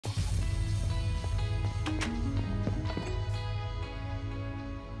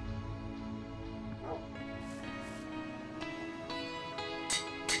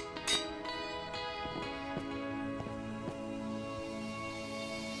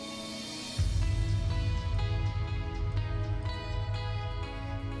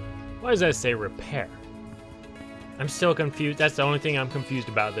Why does that say repair? I'm still confused. That's the only thing I'm confused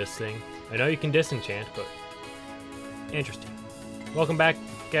about this thing. I know you can disenchant, but interesting. Welcome back,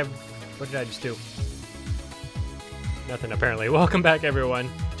 Kev. What did I just do? Nothing, apparently. Welcome back, everyone,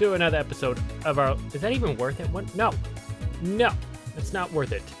 to another episode of our... Is that even worth it? What? No. No. It's not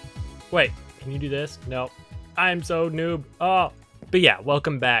worth it. Wait. Can you do this? No. I'm so noob. Oh. But yeah,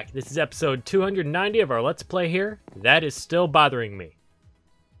 welcome back. This is episode 290 of our Let's Play here. That is still bothering me.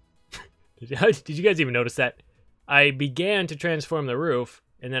 Did you guys even notice that? I began to transform the roof,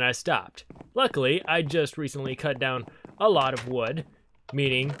 and then I stopped. Luckily, I just recently cut down a lot of wood,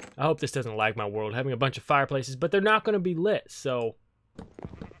 meaning, I hope this doesn't lag my world, having a bunch of fireplaces, but they're not going to be lit, so...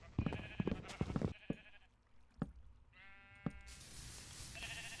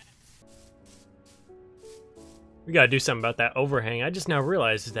 We gotta do something about that overhang. I just now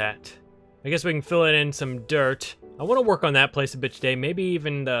realized that. I guess we can fill it in some dirt. I want to work on that place a bit today, maybe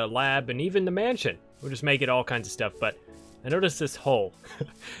even the lab and even the mansion. We'll just make it all kinds of stuff, but I noticed this hole.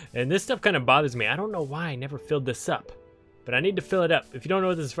 And this stuff kind of bothers me. I don't know why I never filled this up, but I need to fill it up. If you don't know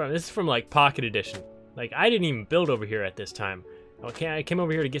what this is from like Pocket Edition. Like, I didn't even build over here at this time. Okay, I came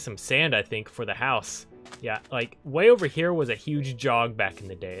over here to get some sand, I think, for the house. Yeah, like, way over here was a huge jog back in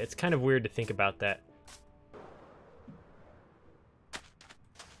the day. It's kind of weird to think about that.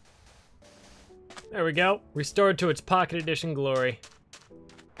 There we go. Restored to its Pocket Edition glory.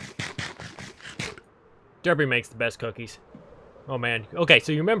 Derby makes the best cookies. Oh, man. Okay,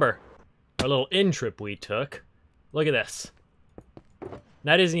 so you remember our little in trip we took. Look at this.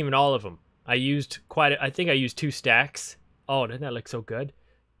 That isn't even all of them. I used I think I used 2 stacks. Oh, doesn't that look so good?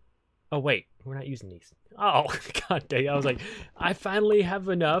 Oh, wait. We're not using these. Oh, god dang. I was like, I finally have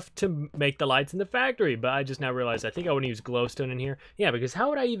enough to make the lights in the factory. But I just now realized I think I want to use glowstone in here. Yeah, because how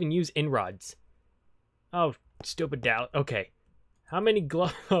would I even use inrods? Oh, stupid doubt. Okay. How many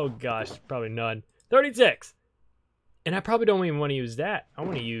Oh, gosh. Probably none. 36! And I probably don't even want to use that. I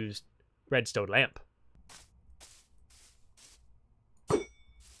want to use redstone lamp.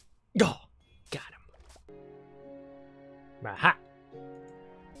 Oh, got him. Aha!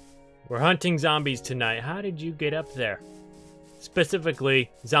 We're hunting zombies tonight. How did you get up there?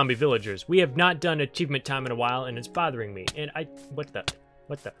 Specifically, zombie villagers. We have not done achievement time in a while, and it's bothering me. And what the?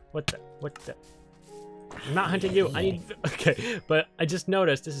 I'm not hunting you. I need... Okay, but I just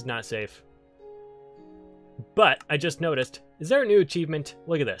noticed... This is not safe. But I just noticed... Is there a new achievement?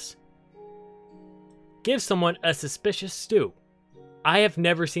 Look at this. Give someone a suspicious stew. I have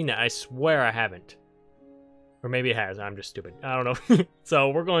never seen that. I swear I haven't. Or maybe it has. I'm just stupid. I don't know. So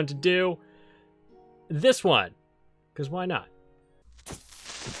we're going to do... this one. Because why not?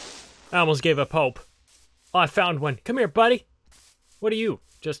 I almost gave up hope. Oh, I found one. Come here, buddy. What are you?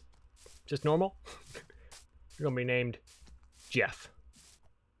 Just normal? You're gonna be named Jeff.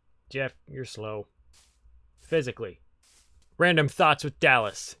 Jeff, you're slow. Physically. Random thoughts with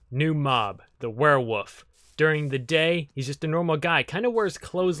Dallas. New mob. The werewolf. During the day, he's just a normal guy. Kind of wears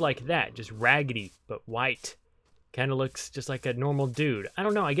clothes like that. Just raggedy, but white. Kind of looks just like a normal dude. I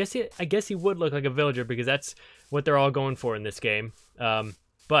don't know. I guess he would look like a villager because that's what they're all going for in this game.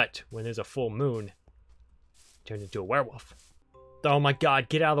 But when there's a full moon, he turns into a werewolf. Oh my god,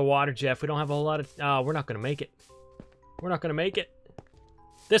 get out of the water, Jeff. We don't have a whole lot of... Oh, we're not going to make it. We're not going to make it.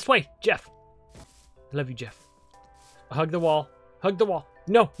 This way, Jeff. I love you, Jeff. Hug the wall. Hug the wall.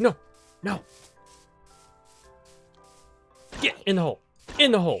 No, no, no. Get in the hole.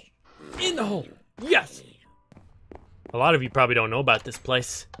 In the hole. In the hole. Yes. A lot of you probably don't know about this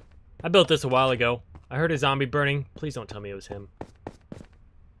place. I built this a while ago. I heard a zombie burning. Please don't tell me it was him.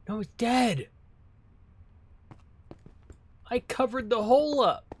 No, he's dead. I covered the hole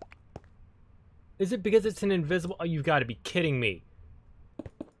up. Is it because it's an invisible... Oh, you've got to be kidding me.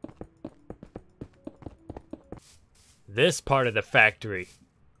 This part of the factory.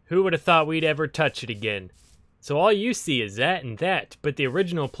 Who would have thought we'd ever touch it again? So all you see is that and that. But the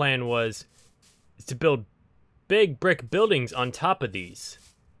original plan was to build big brick buildings on top of these.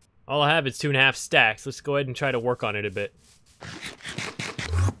 All I have is 2.5 stacks. Let's go ahead and try to work on it a bit.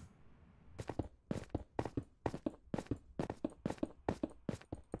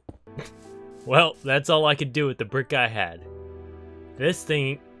 Well, that's all I could do with the brick I had. This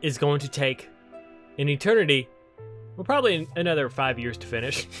thing is going to take an eternity. Well, probably another 5 years to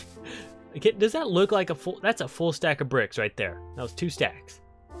finish. Does that look like a full... That's a full stack of bricks right there. That was 2 stacks.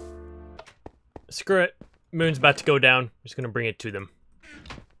 Screw it. Moon's about to go down. I'm just going to bring it to them.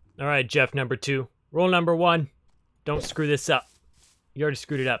 Alright, Jeff number 2. Rule number 1. Don't screw this up. You already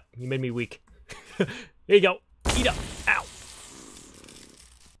screwed it up. You made me weak. Here you go. Eat up. Ow.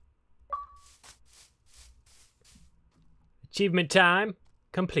 Achievement time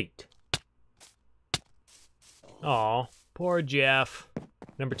complete. Aw, poor Jeff.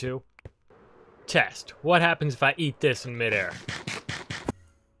 Number 2. Test. What happens if I eat this in midair?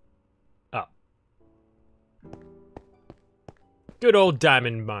 Oh. Good old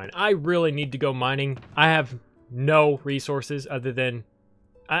diamond mine. I really need to go mining. I have no resources other than...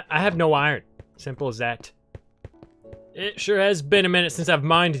 I have no iron. Simple as that. It sure has been a minute since I've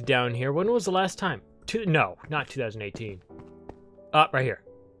mined down here. When was the last time? No, not 2018. Right here.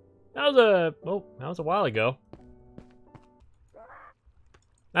 That was a while ago.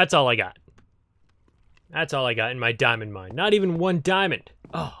 That's all I got. That's all I got in my diamond mine. Not even 1 diamond.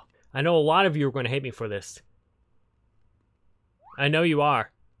 Oh, I know a lot of you are going to hate me for this. I know you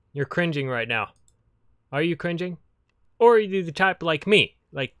are. You're cringing right now. Are you cringing? Or are you the type like me?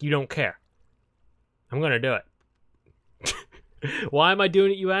 Like you don't care? I'm going to do it. Why am I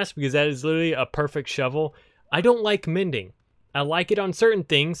doing it, you ask? Because that is literally a perfect shovel. I don't like mending. I like it on certain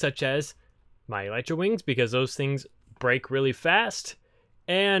things, such as my electro wings, because those things break really fast.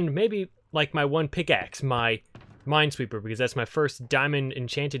 And maybe like my one pickaxe, my minesweeper, because that's my first diamond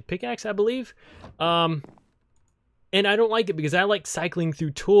enchanted pickaxe, I believe. And I don't like it because I like cycling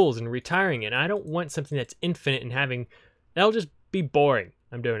through tools and retiring it. And I don't want something that's infinite and having... That'll just be boring.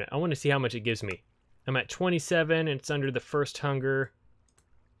 I'm doing it. I want to see how much it gives me. I'm at 27, and it's under the first hunger.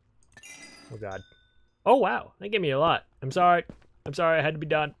 Oh, God. Oh, wow. That gave me a lot. I'm sorry. I'm sorry. I had to be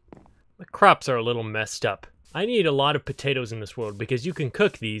done. My crops are a little messed up. I need a lot of potatoes in this world because you can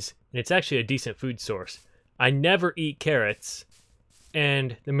cook these, and it's actually a decent food source. I never eat carrots,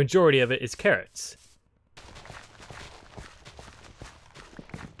 and the majority of it is carrots.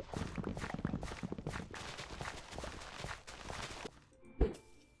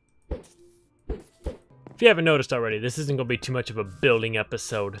 If you haven't noticed already, this isn't going to be too much of a building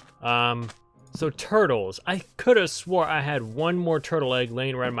episode. So turtles. I could have swore I had 1 more turtle egg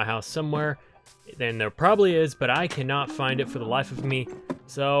laying around my house somewhere. Then there probably is, but I cannot find it for the life of me.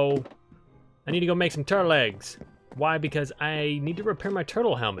 So I need to go make some turtle eggs. Why? Because I need to repair my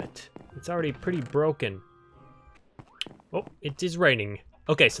turtle helmet. It's already pretty broken. Oh, it is raining.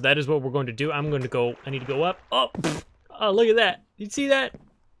 Okay, so that is what we're going to do. I need to go up. Oh, pfft. Oh, look at that. You see that?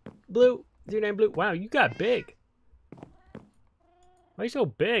 Blue. Is your name Blue? Wow, you got big. Why are you so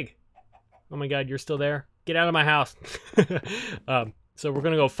big? Oh my God, you're still there? Get out of my house. So we're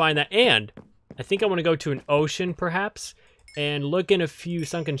gonna go find that, and I think I want to go to an ocean, perhaps, and look in a few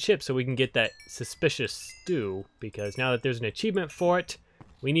sunken ships so we can get that suspicious stew, because now that there's an achievement for it,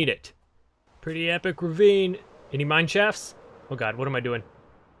 we need it. Pretty epic ravine. Any mine shafts? Oh God, what am I doing?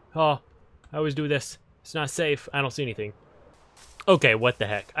 Oh, I always do this. It's not safe. I don't see anything. Okay, what the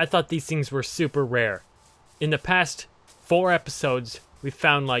heck? I thought these things were super rare. In the past 4 episodes, we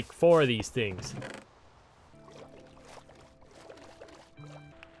found like 4 of these things.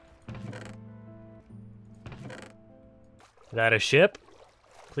 Is that a ship?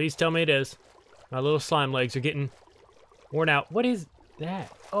 Please tell me it is. My little slime legs are getting worn out. What is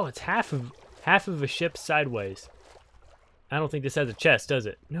that? Oh, it's half of a ship sideways. I don't think this has a chest, does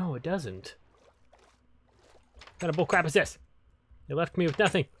it? No, it doesn't. What kind of bullcrap is this? They left me with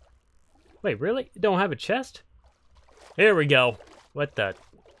nothing. Wait, really? You don't have a chest? Here we go. What the?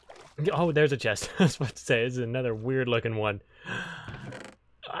 Oh, there's a chest. I was about to say, this is another weird looking one.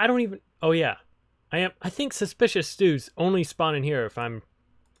 I don't even... Oh, yeah. I think suspicious stews only spawn in here if I'm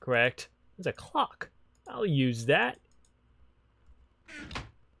correct. There's a clock. I'll use that.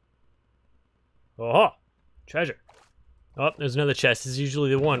 Oh, treasure. Oh, there's another chest. This is usually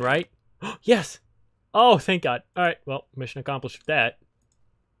the one, right? Yes. Oh, thank God. All right, well, mission accomplished with that.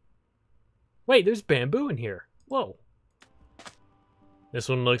 Wait, there's bamboo in here. Whoa. This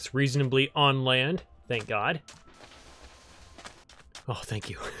one looks reasonably on land. Thank God. Oh, thank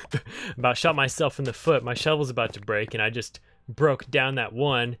you. About shot myself in the foot. My shovel's about to break, and I just broke down that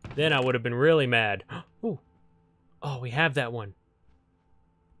one. Then I would have been really mad. Ooh. Oh, we have that one.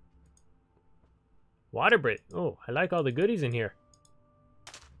 Water break. Oh, I like all the goodies in here.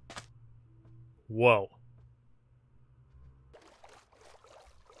 Whoa.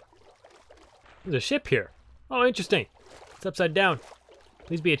 There's a ship here. Oh, interesting. It's upside down.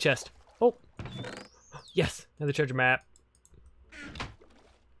 Please be a chest. Oh. Yes, another treasure map.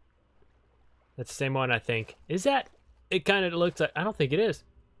 That's the same one, I think. Is that? It kind of looks like... I don't think it is.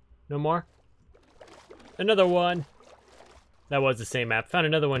 No more. Another one. That was the same map. Found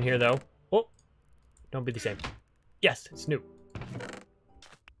another one here, though. Oh. Don't be the same. Yes, it's new.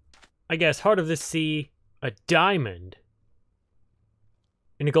 I guess heart of the sea, a diamond,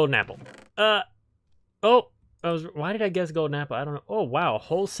 and a golden apple. Oh, why did I guess golden apple? I don't know. Oh, wow, a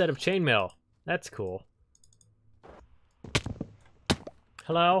whole set of chainmail. That's cool.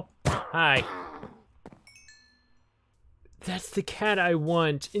 Hello? Hi. That's the cat I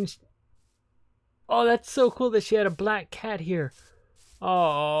want. Oh, that's so cool that she had a black cat here.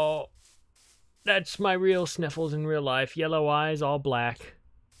 Oh, that's my real Sniffles in real life. Yellow eyes, all black.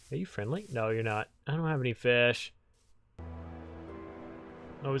 Are you friendly? No, you're not. I don't have any fish.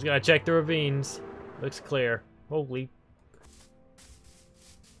 Always gotta check the ravines. Looks clear. Holy.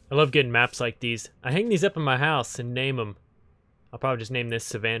 I love getting maps like these. I hang these up in my house and name them. I'll probably just name this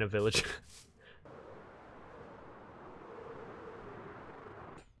Savannah Village.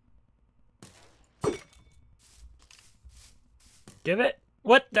 Give it.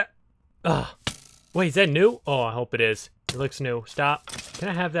 What the? Ugh. Wait, is that new? Oh, I hope it is. It looks new. Stop. Can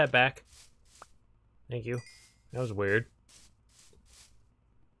I have that back? Thank you. That was weird.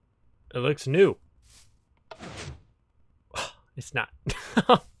 It looks new. It's not.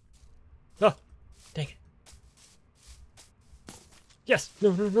 Oh, dang it. Yes.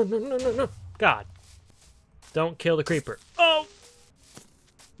 No, no, no, no, no, no, no. God. Don't kill the creeper. Oh.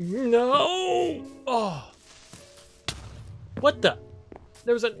 No. Oh. What the?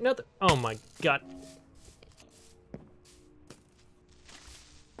 There was another. Oh my God.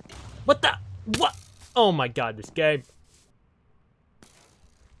 What the? What? Oh my God, this game.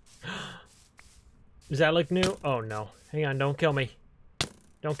 Does that look new? Oh no. Hang on, don't kill me.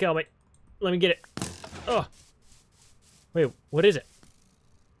 Don't kill me. Let me get it. Oh. Wait, what is it?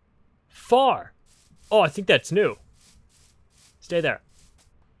 Far. Oh, I think that's new. Stay there.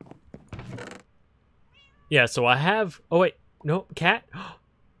 Yeah, so I have... Oh, wait. No, cat?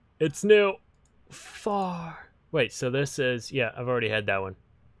 It's new. Far. Wait, so this is... Yeah, I've already had that one.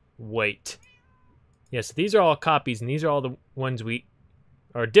 Wait. Yeah, so these are all copies, and these are all the ones we...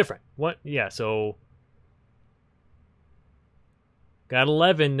 are different. What? Yeah, so... Got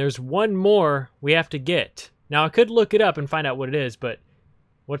 11. There's one more we have to get. Now, I could look it up and find out what it is, but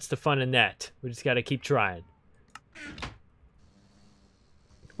what's the fun in that? We just got to keep trying.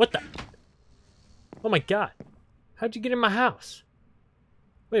 What the? Oh my God. How'd you get in my house?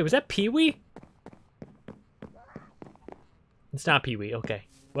 Wait, was that Pee-wee? It's not Pee-wee. Okay.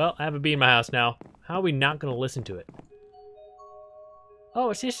 Well, I have a bee in my house now. How are we not going to listen to it?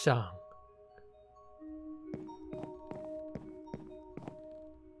 Oh, it's his song.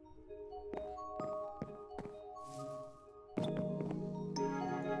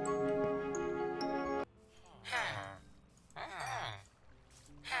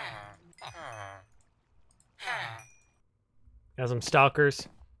 Got some stalkers.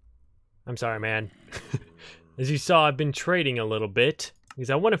 I'm sorry, man. As you saw, I've been trading a little bit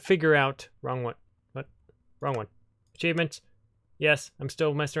because I want to figure out... Wrong one. What? Wrong one. Achievements. Yes, I'm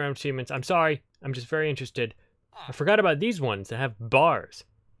still messing around with achievements. I'm sorry. I'm just very interested. I forgot about these ones that have bars.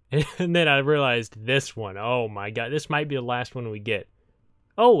 And then I realized this one. Oh my God. This might be the last one we get.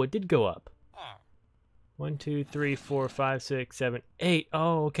 Oh, it did go up. 1, 2, 3, 4, 5, 6, 7, 8.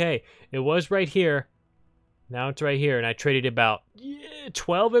 Oh, okay. It was right here. Now it's right here, and I traded about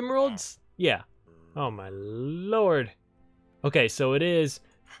 12 emeralds? Yeah. Oh my Lord. Okay, so it is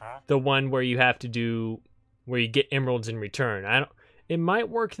the one where you have to do, where you get emeralds in return. It might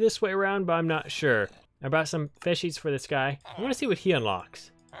work this way around, but I'm not sure. I brought some fishies for this guy. I want to see what he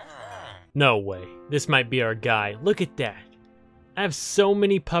unlocks. No way. This might be our guy. Look at that. I have so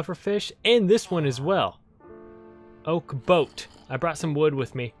many pufferfish, and this one as well. Oak boat. I brought some wood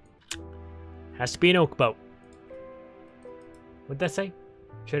with me. Has to be an oak boat. What'd that say?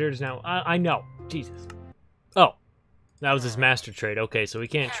 Trader is now... I know. Jesus. Oh. That was his master trade. Okay, so we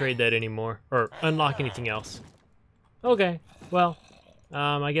can't trade that anymore. Or unlock anything else. Okay. Well,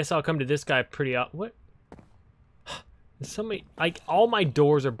 I guess I'll come to this guy pretty... What? There's so many... Like, all my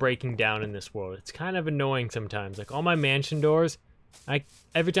doors are breaking down in this world. It's kind of annoying sometimes. Like, all my mansion doors,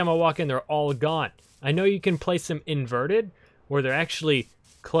 every time I walk in, they're all gone. I know you can place them inverted, where they're actually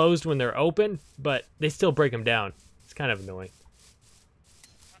closed when they're open, but they still break them down. It's kind of annoying.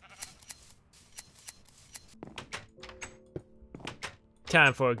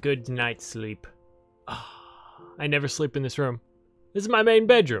 Time for a good night's sleep. Oh, I never sleep in this room. This is my main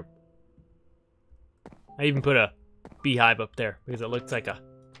bedroom. I even put a beehive up there because it looks like a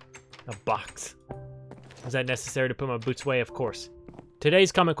box. Is that necessary to put my boots away? Of course.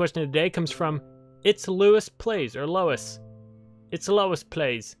 Today's comment question of the day comes from It's Lewis Plays, or Lois. It's Lois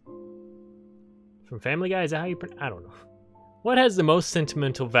Plays. From Family Guy, is that how you pronounce? I don't know. What has the most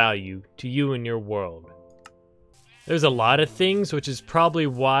sentimental value to you in your world? There's a lot of things, which is probably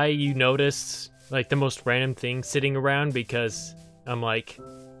why you notice like the most random things sitting around, because I'm like,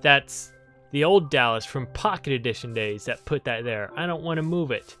 that's the old Dallas from Pocket Edition days that put that there. I don't want to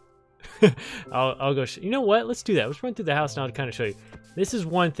move it. I'll go. You know what? Let's do that. Let's run through the house now to kind of show you. This is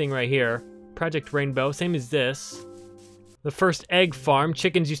one thing right here. Project Rainbow, same as this. the first egg farm.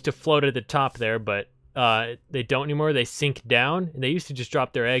 Chickens used to float at the top there, but they don't anymore. They sink down, and they used to just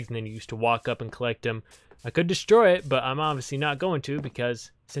drop their eggs, and then you used to walk up and collect them. I could destroy it, but I'm obviously not going to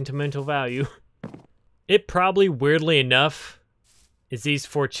because sentimental value. It probably, weirdly enough, is these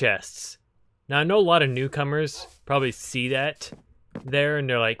 4 chests. Now, I know a lot of newcomers probably see that there, and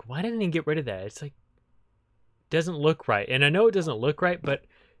they're like, why didn't he get rid of that? It's like, it doesn't look right. And I know it doesn't look right, but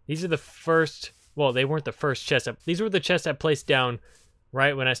these are the first, well, they weren't the first chests. These were the chests I placed down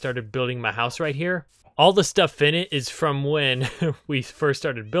right when I started building my house right here. All the stuff in it is from when we first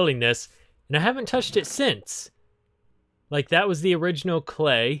started building this, and I haven't touched it since. Like, that was the original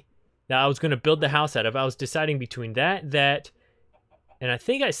clay that I was going to build the house out of. I was deciding between that, and I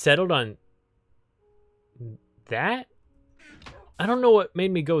think I settled on that. I don't know what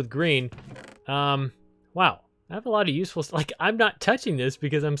made me go with green. Wow. I have a lot of useful stuff. Like, I'm not touching this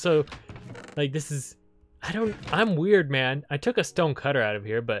because I'm so, like, this is, I'm weird, man. I took a stone cutter out of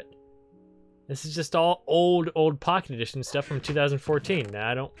here, but this is just all old Pocket Edition stuff from 2014. Now,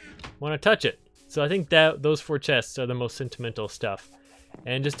 I don't want to touch it. So I think that those 4 chests are the most sentimental stuff.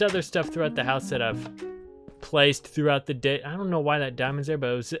 And just other stuff throughout the house that I've placed throughout the day. I don't know why that diamond's there,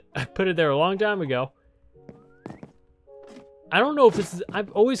 but I put it there a long time ago. I don't know if this is,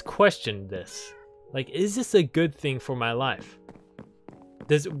 I've always questioned this. Like, is this a good thing for my life?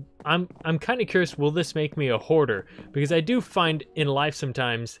 I'm kind of curious, will this make me a hoarder? Because I do find in life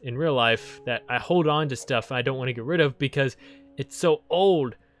sometimes, in real life, that I hold on to stuff I don't want to get rid of because it's so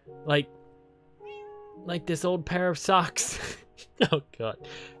old. Like this old pair of socks. Oh, God.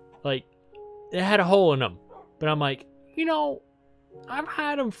 Like, it had a hole in them. But I'm like, you know, I've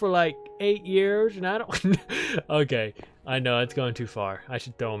had them for like 8 years and I don't... Okay, I know, it's going too far. I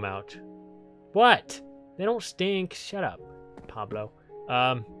should throw them out. What? They don't stink. Shut up, Pablo.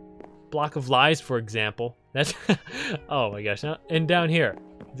 Block of Lies, for example. That's... Oh my gosh. And down here.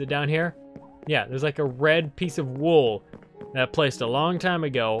 Is it down here? Yeah, there's like a red piece of wool that I placed a long time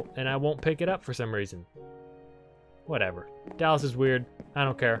ago, and I won't pick it up for some reason. Whatever. Dallas is weird. I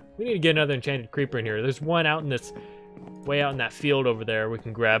don't care. We need to get another enchanted creeper in here. There's one out in this... way out in that field over there we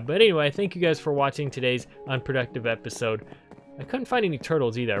can grab. But anyway, thank you guys for watching today's unproductive episode. I couldn't find any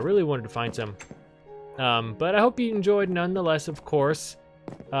turtles either. I really wanted to find some. But I hope you enjoyed nonetheless, of course.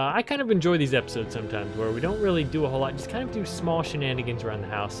 I kind of enjoy these episodes sometimes where we don't really do a whole lot, just kind of do small shenanigans around the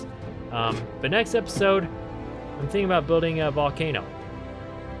house. But next episode, I'm thinking about building a volcano.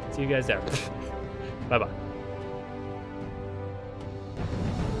 See you guys there. Bye-bye.